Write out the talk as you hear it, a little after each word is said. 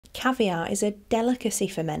Caviar is a delicacy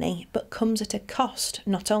for many, but comes at a cost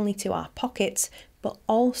not only to our pockets, but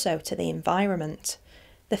also to the environment.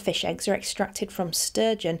 The fish eggs are extracted from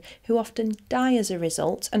sturgeon, who often die as a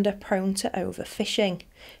result and are prone to overfishing.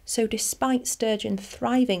 So despite sturgeon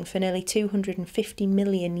thriving for nearly 250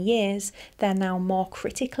 million years, they're now more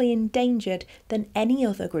critically endangered than any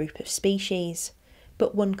other group of species.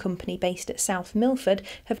 But one company based at South Milford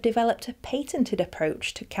have developed a patented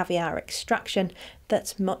approach to caviar extraction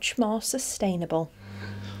that's much more sustainable.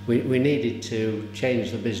 We needed to change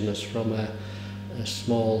the business from a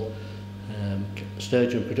small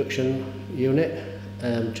sturgeon production unit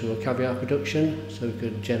to a caviar production, so we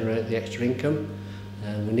could generate the extra income.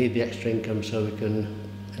 We need the extra income so we can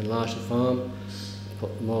enlarge the farm,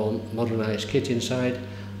 put more modernised kit inside,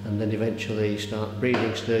 and then eventually start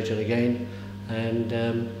breeding sturgeon again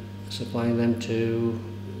and supplying them to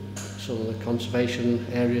some of the conservation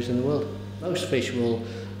areas in the world. Most fish will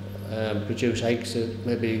produce eggs at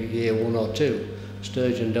maybe year 1 or 2.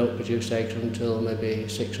 Sturgeon don't produce eggs until maybe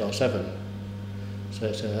 6 or 7. So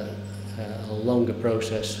it's a longer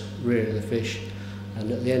process rearing the fish, and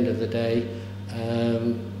at the end of the day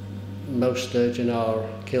most sturgeon are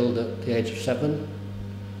killed at the age of 7.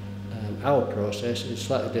 Our process is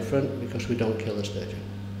slightly different because we don't kill the sturgeon.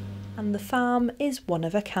 And the farm is one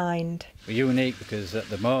of a kind. We're unique because at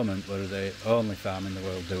the moment we're the only farm in the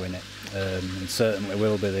world doing it, and certainly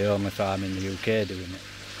will be the only farm in the UK doing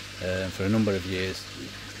it for a number of years.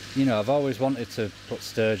 You know, I've always wanted to put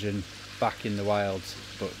sturgeon back in the wilds,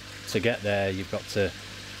 but to get there you've got to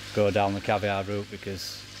go down the caviar route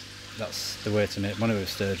because that's the way to make money with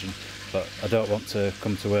sturgeon. But I don't want to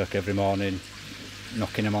come to work every morning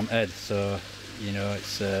knocking them on head, so you know,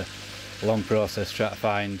 it's a long process trying to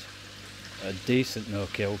find a decent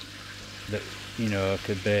no-kill that, you know,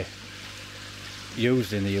 could be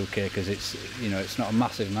used in the UK, because it's, you know, it's not a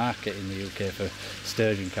massive market in the UK for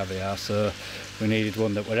sturgeon caviar, so we needed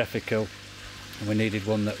one that were ethical, and we needed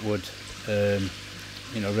one that would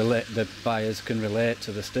you know, the buyers can relate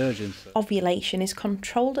to the sturgeon. Ovulation is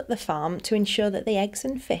controlled at the farm to ensure that the eggs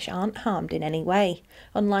and fish aren't harmed in any way,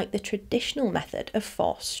 unlike the traditional method of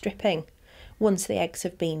forced stripping. Once the eggs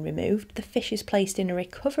have been removed, the fish is placed in a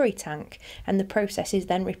recovery tank, and the process is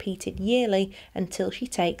then repeated yearly until she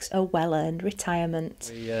takes a well-earned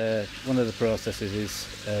retirement. One of the processes is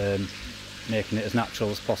making it as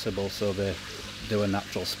natural as possible, so they do a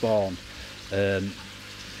natural spawn.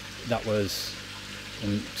 That was,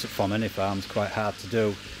 for many farms, quite hard to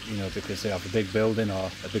do, you know, because they have a big building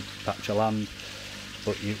or a big patch of land.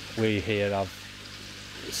 But we here have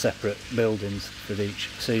separate buildings for each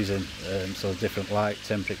season, so different light,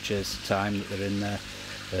 temperatures, time that they're in there,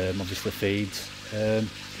 obviously feeds.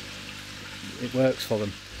 It works for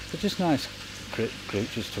them. They're just nice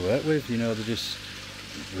creatures to work with, you know, they're just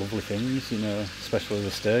lovely things, you know, especially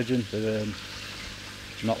the sturgeon. They're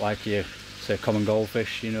not like your, say, common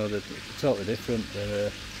goldfish, you know, they're totally different.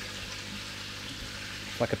 They're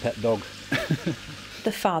like a pet dog.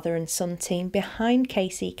 The father and son team behind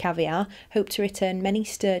KC Caviar hope to return many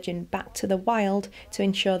sturgeon back to the wild to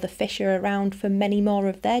ensure the fish are around for many more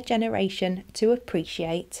of their generation to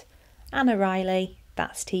appreciate. Anna Riley,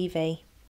 That's TV.